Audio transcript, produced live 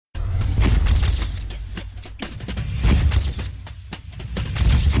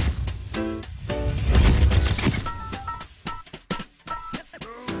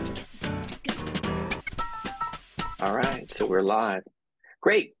We're live.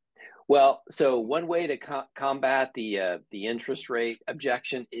 Great. Well, so one way to combat the interest rate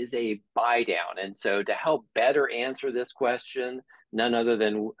objection is a buy down. And so to help better answer this question, none other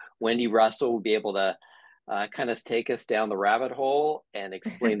than Wendy Russell will be able to kind of take us down the rabbit hole and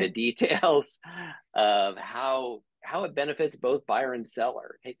explain the details of how it benefits both buyer and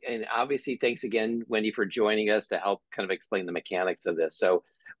seller. And obviously, thanks again, Wendy, for joining us to help kind of explain the mechanics of this. So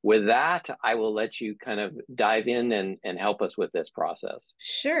with that, I will let you kind of dive in and help us with this process.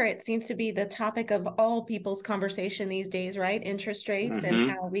 Sure. It seems to be the topic of all people's conversation these days, right? Interest rates and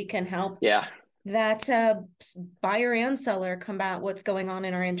how we can help that buyer and seller combat what's going on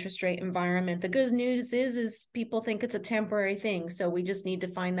in our interest rate environment. The good news is people think it's a temporary thing. So we just need to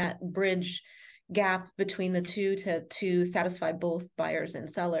find that bridge gap between the two to satisfy both buyers and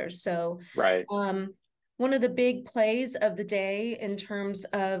sellers. So one of the big plays of the day in terms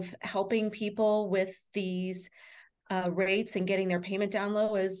of helping people with these rates and getting their payment down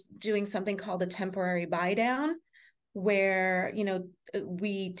low is doing something called a temporary buy down, where,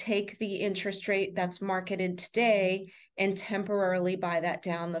 we take the interest rate that's marketed today and temporarily buy that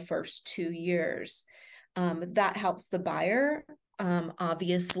down the first 2 years. That helps the buyer,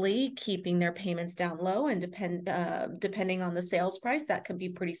 obviously keeping their payments down low, and depending on the sales price, that can be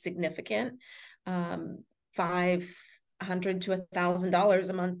pretty significant. $500 to $1,000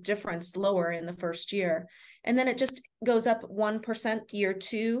 a month difference lower in the first year. And then it just goes up 1% year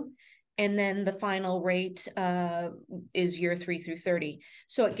 2. And then the final rate is year 3 through 30.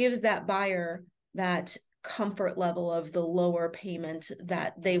 So it gives that buyer that comfort level of the lower payment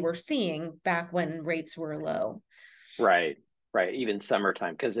that they were seeing back when rates were low. Right. Even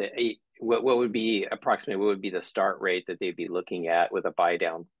summertime, because what would be the start rate that they'd be looking at with a buy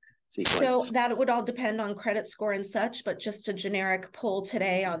down sequence? So that would all depend on credit score and such, but just a generic pull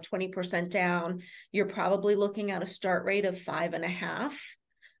today on 20% down, you're probably looking at a start rate of 5.5.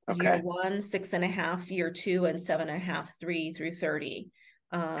 Year 1, 6.5, year 2, and 7.5, 3 through 30.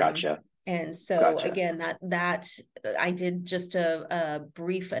 Gotcha. And so again, that I did just a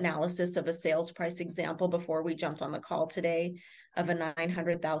brief analysis of a sales price example before we jumped on the call today of a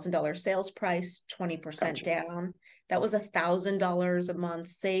 $900,000 sales price, 20% down. That was $1,000 a month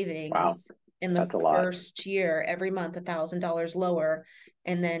savings in the first year. Every month, $1,000 lower,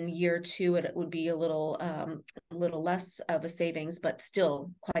 and then year 2 it would be a little less of a savings, but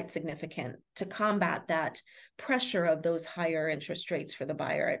still quite significant to combat that pressure of those higher interest rates for the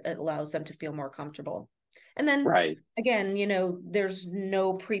buyer. It allows them to feel more comfortable. And then again, there's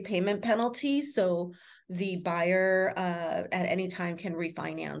no prepayment penalty, so the buyer at any time can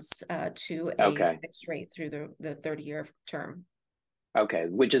refinance to a fixed rate through the 30-year term. Okay,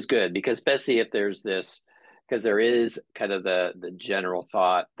 which is good, because especially if there's this, because there is kind of the general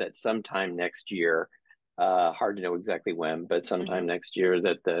thought that sometime next year, hard to know exactly when, but sometime next year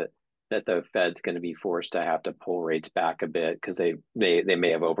that the Fed's going to be forced to have to pull rates back a bit because they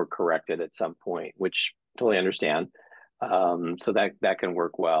may have overcorrected at some point, which totally understand. So that can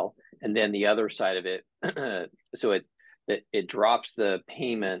work well. And then the other side of it, so it drops the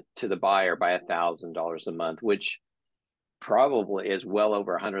payment to the buyer by $1,000 a month, which probably is well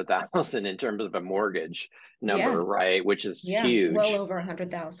over 100,000 in terms of a mortgage number, right? Which is huge. Well over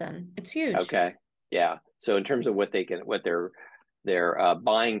 100,000. It's huge. Okay. Yeah. So in terms of what their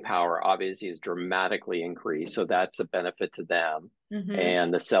buying power obviously is dramatically increased. So that's a benefit to them.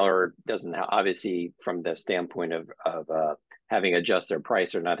 And the seller doesn't obviously, from the standpoint of having adjust their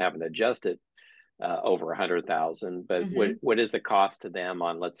price or not having to adjust it over 100,000. But what is the cost to them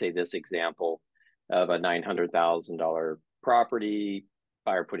on, let's say, this example of a $900,000 property,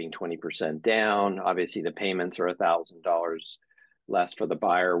 buyer putting 20% down? Obviously, the payments are $1,000 less for the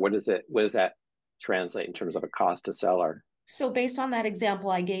buyer. What does that translate in terms of a cost to seller? So based on that example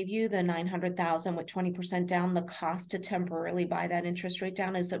I gave you, the 900,000 with 20% down, the cost to temporarily buy that interest rate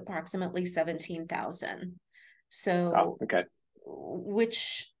down is approximately 17,000. So,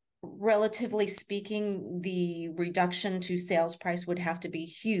 which, relatively speaking, the reduction to sales price would have to be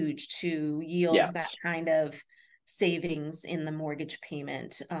huge to yield that kind of savings in the mortgage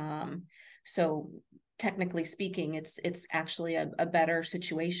payment. So technically speaking, it's actually a better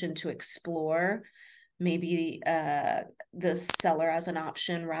situation to explore maybe the seller as an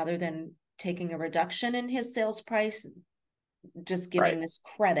option rather than taking a reduction in his sales price, just giving this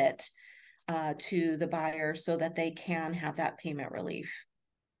credit to the buyer so that they can have that payment relief.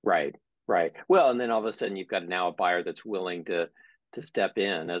 Right. Well, and then all of a sudden you've got now a buyer that's willing to step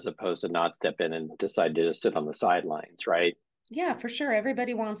in as opposed to not step in and decide to just sit on the sidelines, right? Yeah, for sure.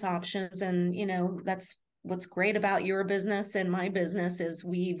 Everybody wants options. And, that's what's great about your business and my business is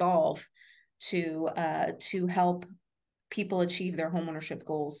we evolve to help people achieve their homeownership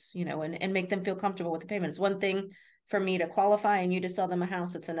goals, you know, and make them feel comfortable with the payment. It's one thing for me to qualify and you to sell them a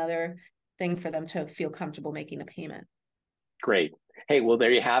house. It's another thing for them to feel comfortable making a payment. Great. Hey, well,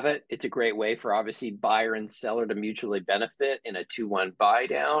 there you have it. It's a great way for obviously buyer and seller to mutually benefit in a 2-1 buy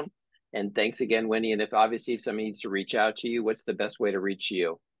down. And thanks again, Wendy. And if somebody needs to reach out to you, what's the best way to reach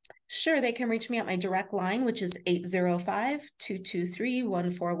you? Sure. They can reach me at my direct line, which is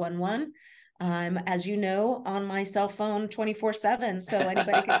 805-223-1411. As you know, on my cell phone 24/7. So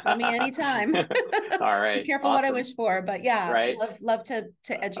anybody can call me anytime. All right. Be careful awesome. what I wish for, but yeah, right. love to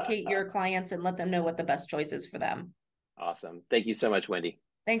educate your clients and let them know what the best choice is for them. Awesome. Thank you so much, Wendy.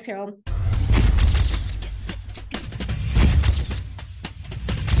 Thanks, Harold.